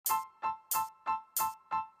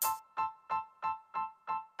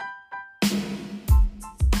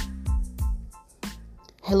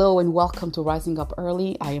Hello and welcome to Rising Up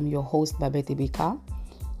Early. I am your host, Babette Bika.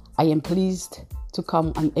 I am pleased to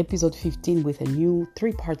come on episode 15 with a new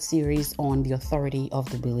 3-part series on the authority of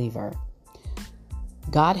the believer.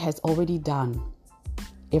 God has already done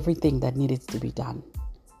everything that needed to be done.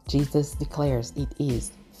 Jesus declares it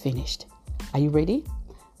is finished. Are you ready?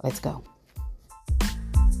 Let's go.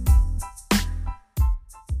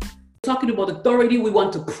 Talking about authority, we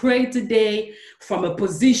want to pray today from a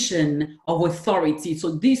position of authority.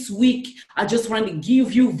 So this week, I just want to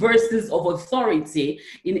give you verses of authority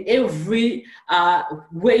in every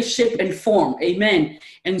way, shape, and form. Amen.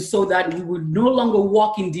 And so that we will no longer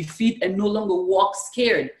walk in defeat and no longer walk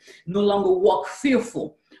scared, no longer walk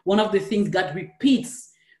fearful. One of the things God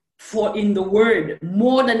repeats for in the word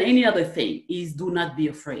more than any other thing is do not be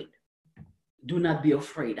afraid. Do not be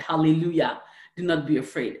afraid. Hallelujah. Do not be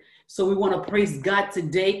afraid. So we want to praise God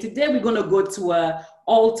today. Today we're going to go to an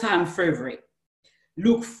all-time favorite.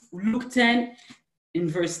 Luke 10 in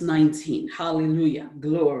verse 19. Hallelujah.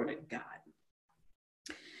 Glory to God.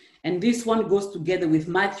 And this one goes together with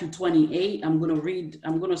Matthew 28. I'm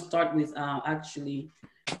going to start with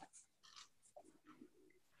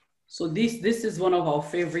So this is one of our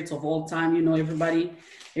favorites of all time. You know, everybody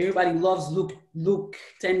loves Luke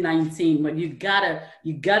 10:19, but you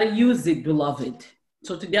gotta use it, beloved.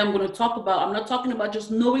 So today I'm not talking about just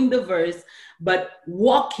knowing the verse, but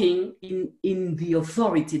walking in the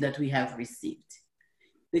authority that we have received.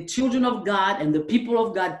 The children of God and the people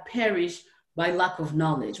of God perish by lack of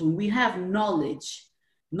knowledge. When we have knowledge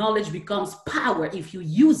becomes power if you're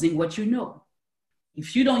using what you know.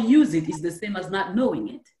 If you don't use it, it's the same as not knowing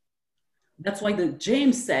it. That's why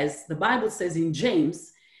the Bible says in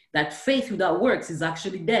James, that faith without works is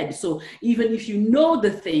actually dead. So even if you know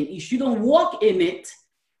the thing, if you don't walk in it,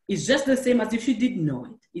 it's just the same as if you didn't know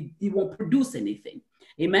it. It won't produce anything.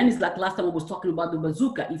 Amen. It's like last time I was talking about the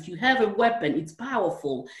bazooka. If you have a weapon, it's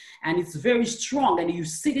powerful and it's very strong, and you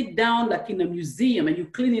sit it down like in a museum and you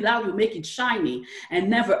clean it out, you make it shiny and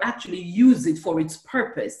never actually use it for its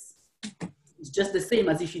purpose. It's just the same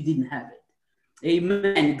as if you didn't have it.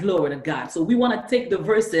 Amen. Glory to God. So we want to take the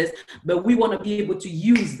verses, but we want to be able to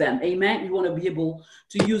use them. Amen. We want to be able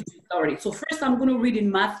to use the authority. So first I'm going to read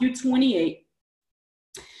in Matthew 28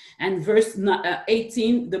 and verse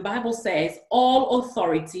 18. The Bible says, all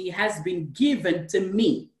authority has been given to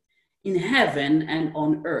me in heaven and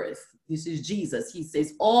on earth. This is Jesus. He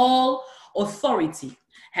says, all authority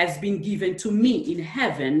has been given to me in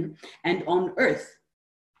heaven and on earth.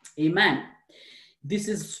 Amen. This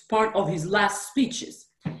is part of his last speeches.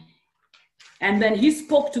 And then he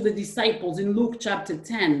spoke to the disciples in Luke chapter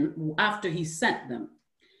 10 after he sent them,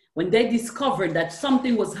 when they discovered that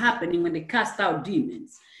something was happening when they cast out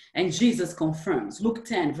demons. And Jesus confirms. Luke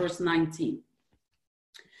 10 verse 19.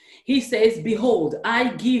 He says, behold, I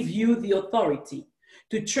give you the authority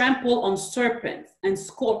to trample on serpents and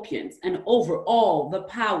scorpions and over all the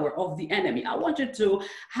power of the enemy. I want you to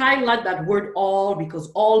highlight that word all,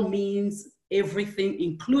 because all means everything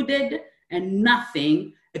included and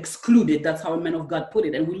nothing excluded. That's how a man of God put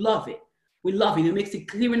it. And we love it. We love it. It makes it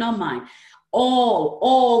clear in our mind.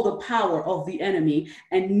 All the power of the enemy,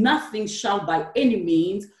 and nothing shall by any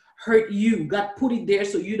means hurt you. God put it there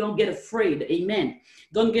so you don't get afraid. Amen.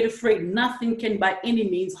 Don't get afraid. Nothing can by any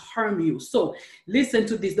means harm you. So listen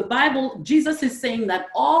to this. The Bible, Jesus is saying that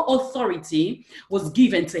all authority was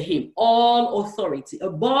given to him. All authority.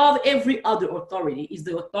 Above every other authority is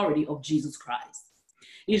the authority of Jesus Christ.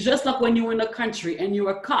 It's just like when you're in a country and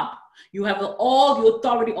you're a cop. You have all the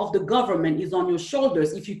authority of the government is on your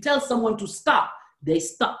shoulders. If you tell someone to stop, they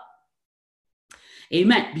stop.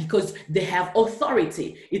 Amen. Because they have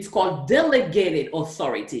authority. It's called delegated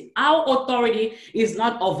authority. Our authority is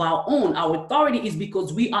not of our own. Our authority is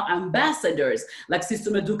because we are ambassadors, like Sister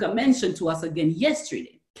Meduka mentioned to us again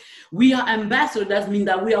yesterday. We are ambassadors. That means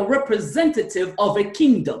that we are representative of a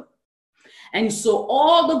kingdom. And so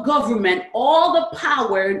all the government, all the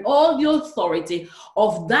power, and all the authority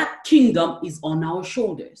of that kingdom is on our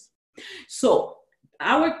shoulders. So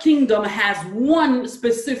our kingdom has one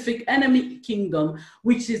specific enemy kingdom,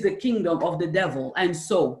 which is the kingdom of the devil. And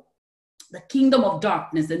so the kingdom of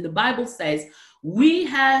darkness, and the Bible says we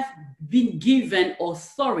have been given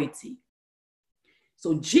authority.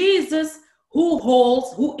 So Jesus,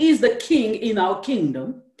 who is the king in our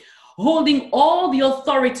kingdom, holding all the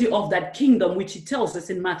authority of that kingdom, which he tells us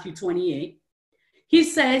in Matthew 28, he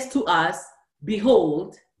says to us,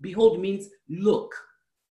 behold means look.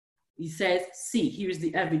 He says, see, here's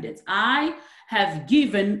the evidence. I have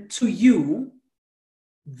given to you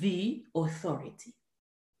the authority.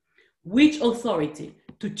 Which authority?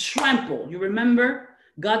 To trample. You remember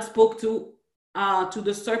God spoke to to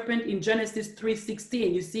the serpent in Genesis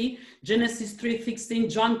 3:16. You see, Genesis 3:16,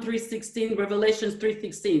 John 3:16, Revelations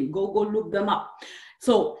 3:16. Go look them up.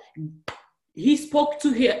 So he spoke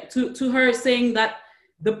to her saying that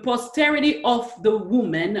the posterity of the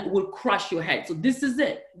woman will crush your head. So this is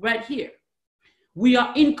it right here. We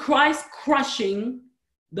are in Christ crushing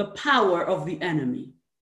the power of the enemy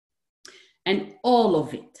and all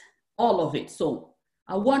of it. So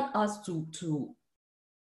I want us to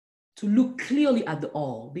look clearly at the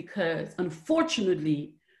all, because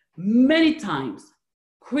unfortunately, many times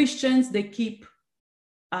Christians, they keep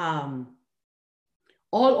all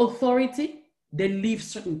authority, they leave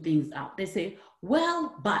certain things out. They say,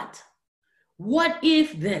 well, but what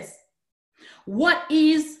if this? What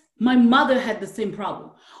is my mother had the same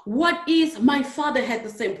problem? What if my father had the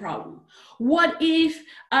same problem? What if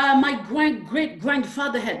my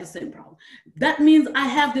great-grandfather had the same problem? That means I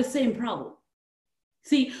have the same problem.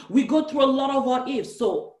 See, we go through a lot of what ifs.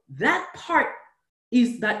 So that part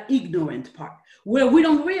is that ignorant part, where we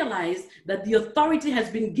don't realize that the authority has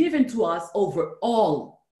been given to us over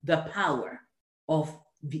all the power of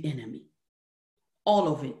the enemy. All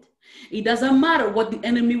of it. It doesn't matter what the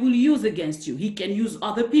enemy will use against you. He can use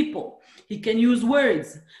other people. He can use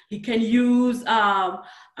words. He can use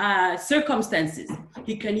circumstances.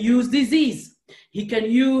 He can use disease. He can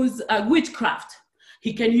use witchcraft.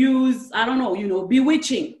 He can use,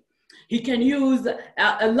 bewitching. He can use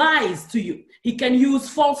lies to you. He can use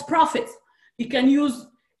false prophets. He can use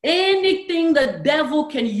anything the devil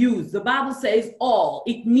can use. The Bible says all.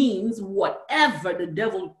 It means whatever the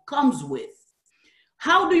devil comes with.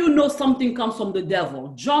 How do you know something comes from the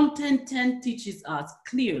devil? John 10:10 teaches us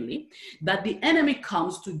clearly that the enemy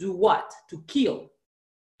comes to do what? To kill,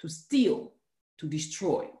 to steal, to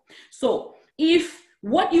destroy. So if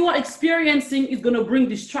what you are experiencing is going to bring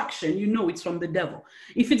destruction, you know it's from the devil.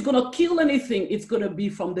 If it's going to kill anything, it's going to be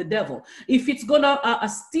from the devil. If it's going to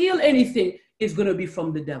steal anything, it's going to be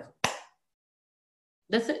from the devil.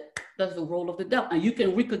 That's it. That's the role of the devil. And you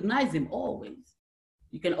can recognize him always.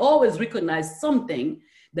 You can always recognize something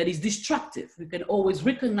that is destructive. You can always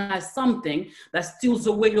recognize something that steals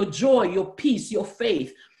away your joy, your peace, your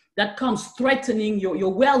faith, that comes threatening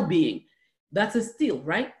your well-being. That's a steal,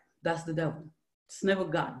 right? That's the devil. It's never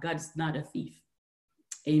God. God is not a thief.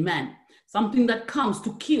 Amen. Something that comes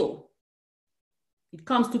to kill. It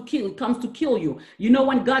comes to kill. It comes to kill you. You know,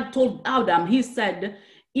 when God told Adam, he said,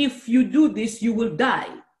 if you do this, you will die.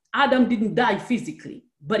 Adam didn't die physically,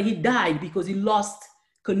 but he died because he lost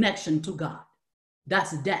connection to God.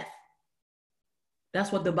 That's death.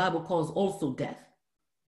 That's what the Bible calls also death.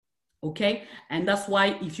 Okay? And that's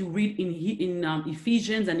why if you read in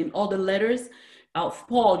Ephesians and in all the letters of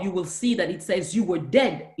Paul, you will see that it says you were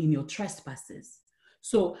dead in your trespasses.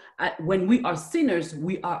 So when we are sinners,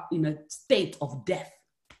 we are in a state of death.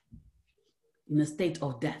 In a state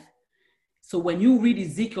of death. So when you read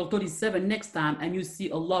Ezekiel 37 next time and you see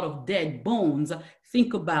a lot of dead bones,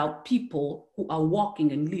 think about people who are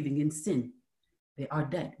walking and living in sin. They are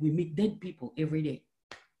dead. We meet dead people every day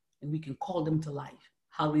and we can call them to life.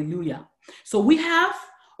 Hallelujah. So we have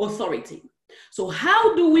authority. So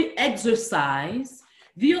how do we exercise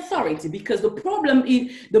the authority? Because the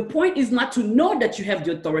point is not to know that you have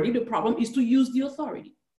the authority. The problem is to use the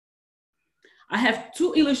authority. I have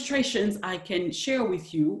two illustrations I can share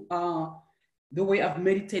with you the way I've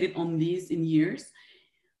meditated on these in years.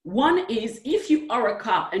 One is if you are a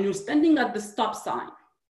cop and you're standing at the stop sign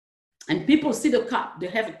and people see the cop, they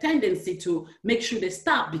have a tendency to make sure they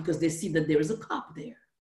stop because they see that there is a cop there.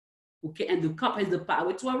 Okay, and the cop has the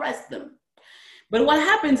power to arrest them. But what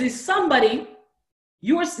happens is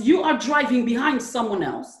you are driving behind someone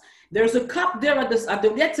else. There's a cop there at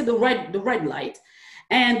the red light,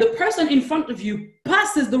 and the person in front of you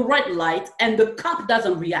passes the red light and the cop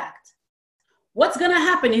doesn't react. What's going to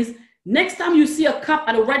happen is next time you see a cop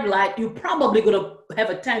at a red light, you're probably going to have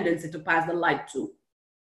a tendency to pass the light too.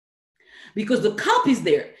 Because the cop is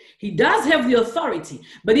there. He does have the authority.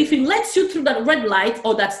 But if he lets you through that red light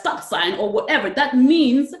or that stop sign or whatever, that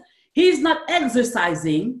means he's not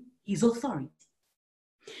exercising his authority.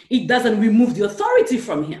 It doesn't remove the authority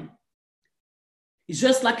from him. It's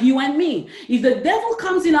just like you and me. If the devil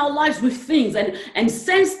comes in our lives with things and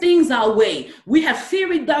sends things our way, we have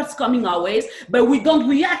fiery darts coming our ways, but we don't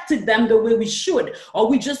react to them the way we should. Or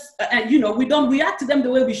we just, we don't react to them the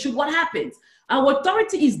way we should. What happens? Our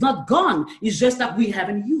authority is not gone. It's just that we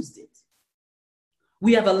haven't used it.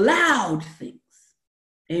 We have allowed things.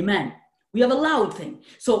 Amen. We have allowed things.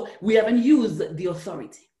 So we haven't used the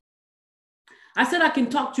authority. I said I can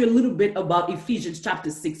talk to you a little bit about Ephesians chapter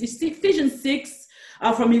 6. You see, Ephesians 6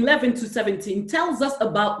 from 11 to 17 tells us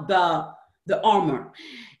about the the armor.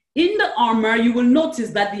 In the armor, you will notice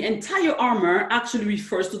that the entire armor actually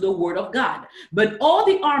refers to the word of God. But all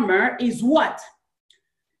the armor is what?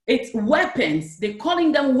 It's weapons. They're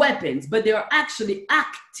calling them weapons, but they are actually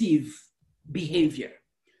active behavior.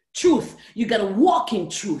 Truth. You got to walk in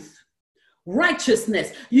truth.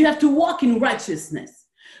 Righteousness. You have to walk in righteousness.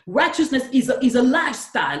 Righteousness is a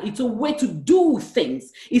lifestyle. It's a way to do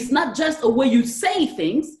things. It's not just a way you say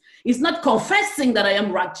things. It's not confessing that I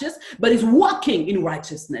am righteous, but it's walking in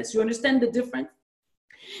righteousness. You understand the difference?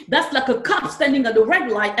 That's like a cop standing at the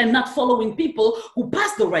red light and not following people who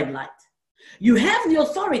pass the red light. You have the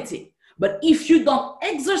authority, but if you don't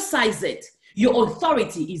exercise it, your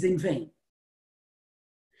authority is in vain.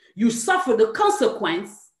 You suffer the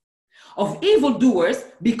consequence of evildoers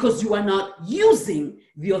because you are not using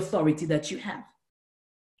the authority that you have.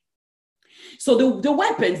 So the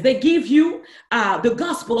weapons, they give you the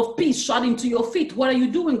gospel of peace shot into your feet. What are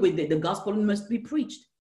you doing with it? The gospel must be preached.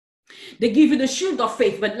 They give you the shield of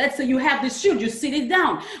faith, but let's say you have the shield, you sit it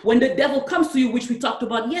down. When the devil comes to you, which we talked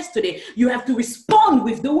about yesterday, you have to respond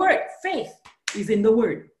with the word. Faith is in the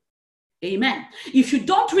word. Amen. If you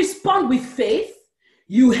don't respond with faith,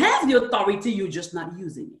 you have the authority, you're just not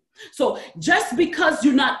using it. So just because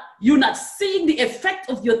you're not seeing the effect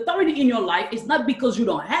of the authority in your life, it's not because you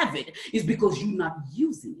don't have it, it's because you're not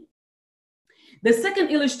using it. The second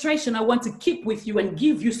illustration I want to keep with you and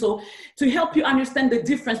give you, so to help you understand the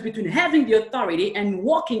difference between having the authority and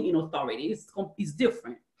walking in authority is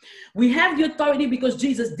different. We have the authority because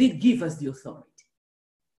Jesus did give us the authority.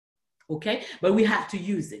 Okay, but we have to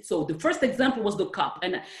use it. So the first example was the cup,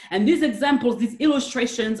 and these examples, these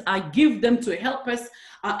illustrations, I give them to help us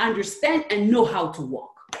understand and know how to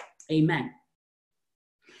walk. Amen.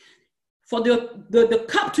 For the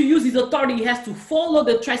cup to use his authority, he has to follow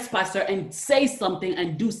the trespasser and say something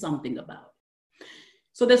and do something about it.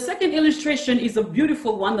 So the second illustration is a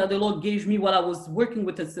beautiful one that the Lord gave me while I was working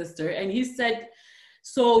with a sister, and he said,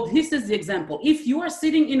 so this is the example. If you are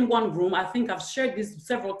sitting in one room, I think I've shared this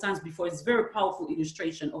several times before, it's a very powerful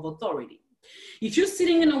illustration of authority. If you're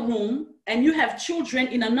sitting in a room and you have children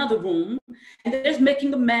in another room and they're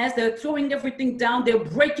making a mess, they're throwing everything down, they're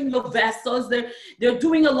breaking your vessels, they're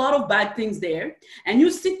doing a lot of bad things there, and you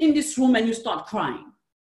sit in this room and you start crying,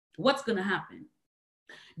 what's going to happen?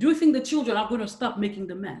 Do you think the children are going to stop making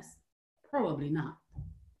the mess? Probably not.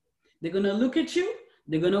 They're going to look at you.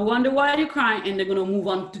 They're going to wonder why you're crying, and they're going to move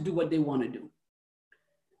on to do what they want to do.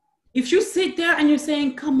 If you sit there and you're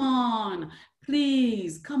saying, come on,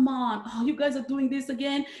 please, come on. Oh, you guys are doing this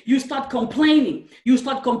again. You start complaining. You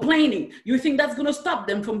think that's going to stop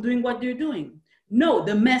them from doing what they're doing. No,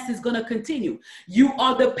 the mess is going to continue. You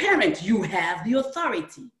are the parent. You have the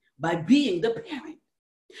authority by being the parent.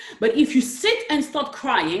 But if you sit and start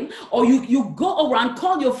crying, or you go around,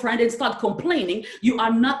 call your friend and start complaining, you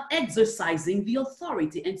are not exercising the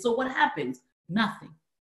authority. And so what happens? Nothing.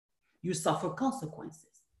 You suffer consequences.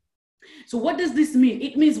 So what does this mean?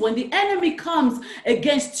 It means when the enemy comes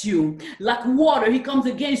against you, like water, he comes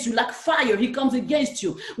against you, like fire, he comes against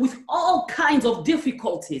you with all kinds of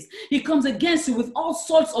difficulties. He comes against you with all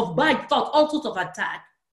sorts of bad thoughts, all sorts of attack.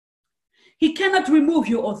 He cannot remove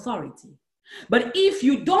your authority. But if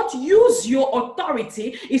you don't use your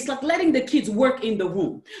authority, it's like letting the kids work in the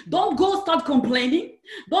room. Don't go start complaining.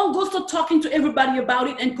 Don't go start talking to everybody about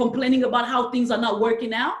it and complaining about how things are not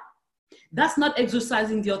working out. That's not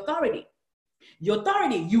exercising the authority. The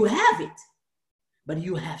authority, you have it, but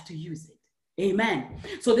you have to use it. Amen.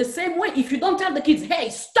 So the same way, if you don't tell the kids, hey,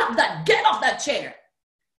 stop that, get off that chair,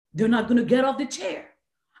 they're not going to get off the chair.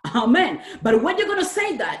 Amen. But when you're going to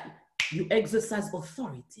say that, you exercise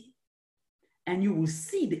authority. And you will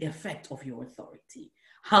see the effect of your authority.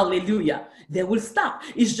 Hallelujah. They will stop.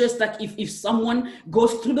 It's just like if someone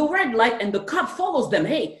goes through the red light and the cop follows them,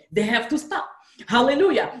 hey, they have to stop.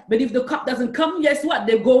 Hallelujah. But if the cop doesn't come, guess what?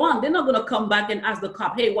 They go on. They're not going to come back and ask the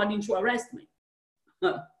cop, hey, why didn't you arrest me?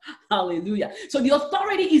 Hallelujah. So the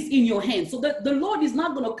authority is in your hands. So the Lord is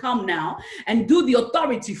not going to come now and do the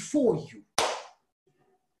authority for you.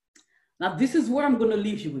 Now, this is where I'm going to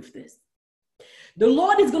leave you with this. The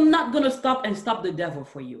Lord is not going to stop the devil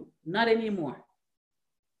for you. Not anymore.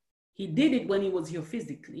 He did it when he was here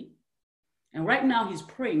physically. And right now he's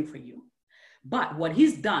praying for you. But what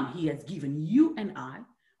he's done, he has given you and I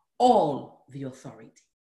all the authority.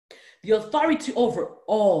 The authority over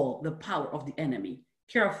all the power of the enemy.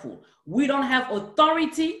 Careful. We don't have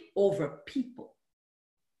authority over people.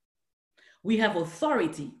 We have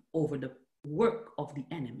authority over the work of the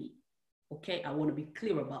enemy. Okay, I want to be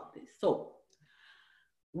clear about this. So,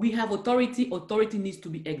 we have authority. Authority needs to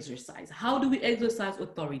be exercised. How do we exercise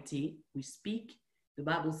authority? We speak The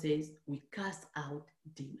Bible says we cast out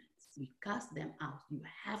demons. We cast them out. You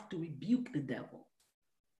have to rebuke the devil.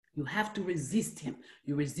 You have to resist him.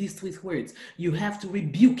 You resist with words. You have to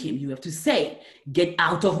rebuke him. You have to say, get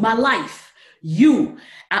out of my life. You,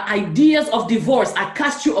 ideas of divorce, I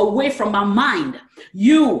cast you away from my mind.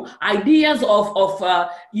 You, ideas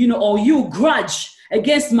or you grudge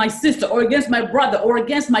against my sister or against my brother or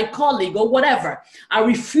against my colleague or whatever. I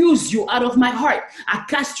refuse you out of my heart. I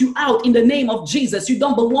cast you out in the name of Jesus. You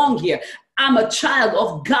don't belong here. I'm a child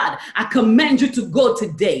of God. I command you to go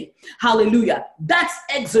today. Hallelujah. That's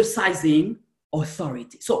exercising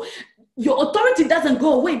authority. So your authority doesn't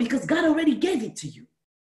go away because God already gave it to you.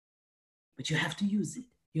 But you have to use it.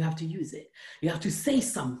 You have to use it. You have to say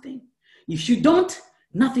something. If you don't,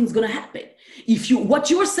 nothing's going to happen. If what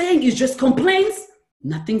you're saying is just complaints,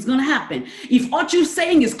 nothing's going to happen. If what you're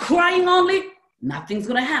saying is crying only, nothing's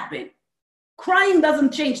going to happen. Crying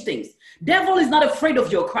doesn't change things. Devil is not afraid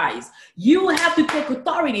of your cries. You have to take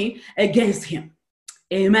authority against him.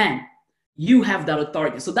 Amen. You have that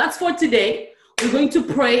authority. So that's for today. We're going to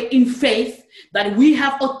pray in faith that we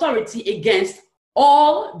have authority against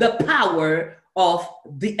all the power of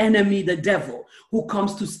the enemy, the devil, who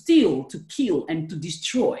comes to steal, to kill, and to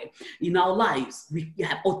destroy in our lives. We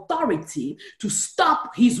have authority to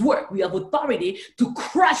stop his work. We have authority to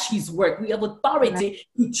crush his work. We have authority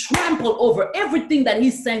to trample over everything that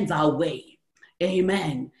he sends our way.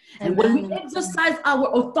 Amen. And when we exercise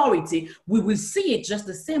our authority, we will see it just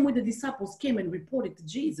the same way the disciples came and reported to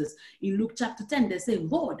Jesus. In Luke chapter 10, they say,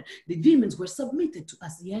 Lord, the demons were submitted to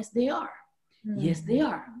us. Yes, they are. Yes, they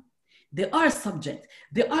are. They are subject.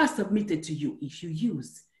 They are submitted to you if you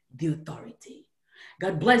use the authority.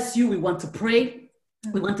 God bless you. We want to pray.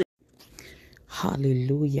 We want to.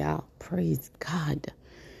 Hallelujah. Praise God.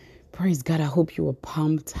 Praise God. I hope you were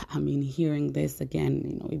pumped. I mean, hearing this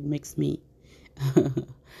again, it makes me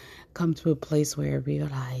come to a place where I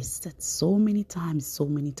realize that so many times,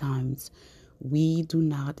 we do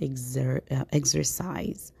not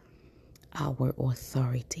exercise our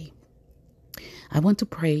authority. I want to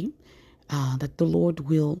pray that the Lord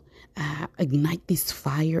will ignite this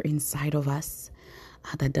fire inside of us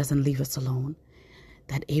that doesn't leave us alone.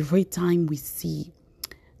 That every time we see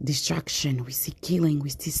destruction, we see killing, we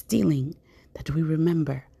see stealing, that we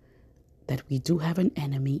remember that we do have an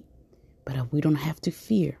enemy, but we don't have to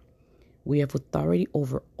fear. We have authority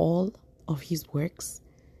over all of his works,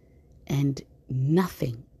 and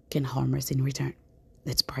nothing can harm us in return.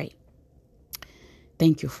 Let's pray.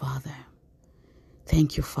 Thank you, Father.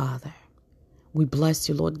 Thank you, Father. We bless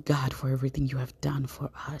you, Lord God, for everything you have done for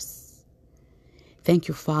us. Thank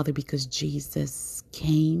you, Father, because Jesus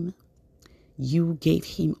came. You gave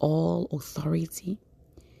him all authority,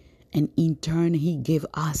 and in turn, he gave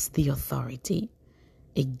us the authority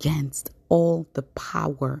against all the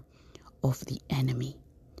power of the enemy.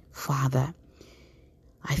 Father,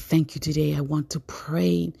 I thank you today. I want to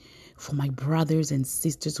pray for my brothers and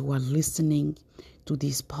sisters who are listening to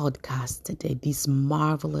this podcast today, this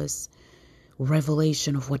marvelous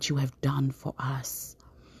revelation of what you have done for us.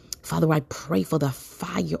 Father, I pray for the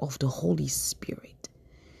fire of the Holy Spirit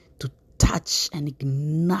to touch and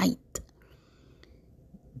ignite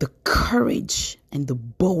the courage and the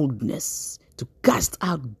boldness to cast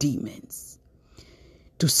out demons,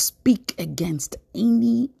 to speak against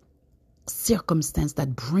any circumstance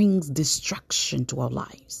that brings destruction to our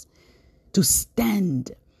lives, to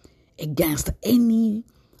stand against any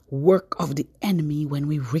work of the enemy when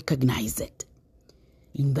we recognize it.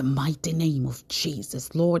 In the mighty name of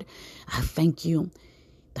Jesus, Lord, I thank you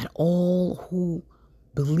that all who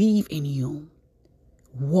believe in you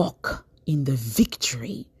walk in the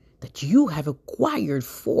victory that you have acquired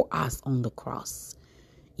for us on the cross.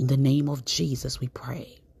 In the name of Jesus, we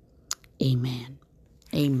pray. Amen.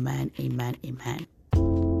 Amen. Amen. Amen.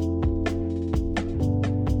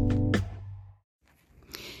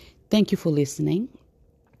 Thank you for listening.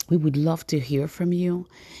 We would love to hear from you.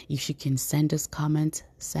 If you can send us comments,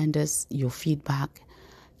 send us your feedback.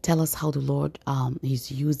 Tell us how the Lord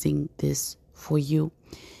is using this for you.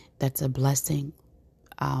 That's a blessing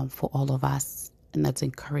for all of us, and that's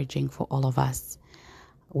encouraging for all of us.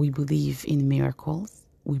 We believe in miracles.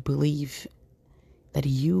 We believe that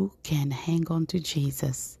you can hang on to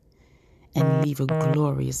Jesus and live a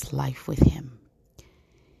glorious life with him.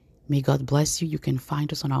 May God bless you. You can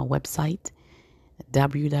find us on our website,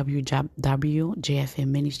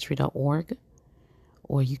 www.jfmministry.org,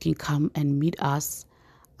 or you can come and meet us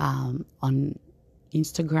on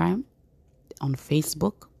Instagram, on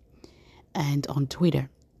Facebook, and on Twitter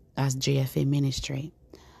as JFA Ministry.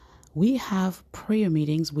 We have prayer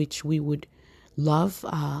meetings which we would love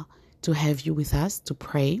to have you with us to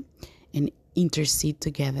pray and intercede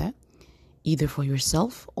together, either for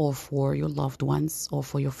yourself or for your loved ones or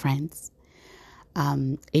for your friends.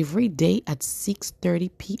 Every day at 6:30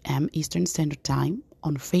 p.m. Eastern Standard Time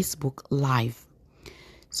on Facebook Live.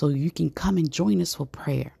 So you can come and join us for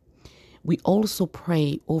prayer. We also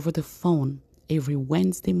pray over the phone every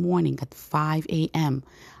Wednesday morning at 5 a.m.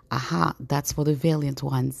 That's for the valiant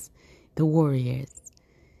ones, the warriors.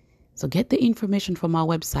 So get the information from our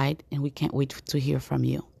website, and we can't wait to hear from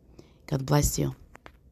you. God bless you.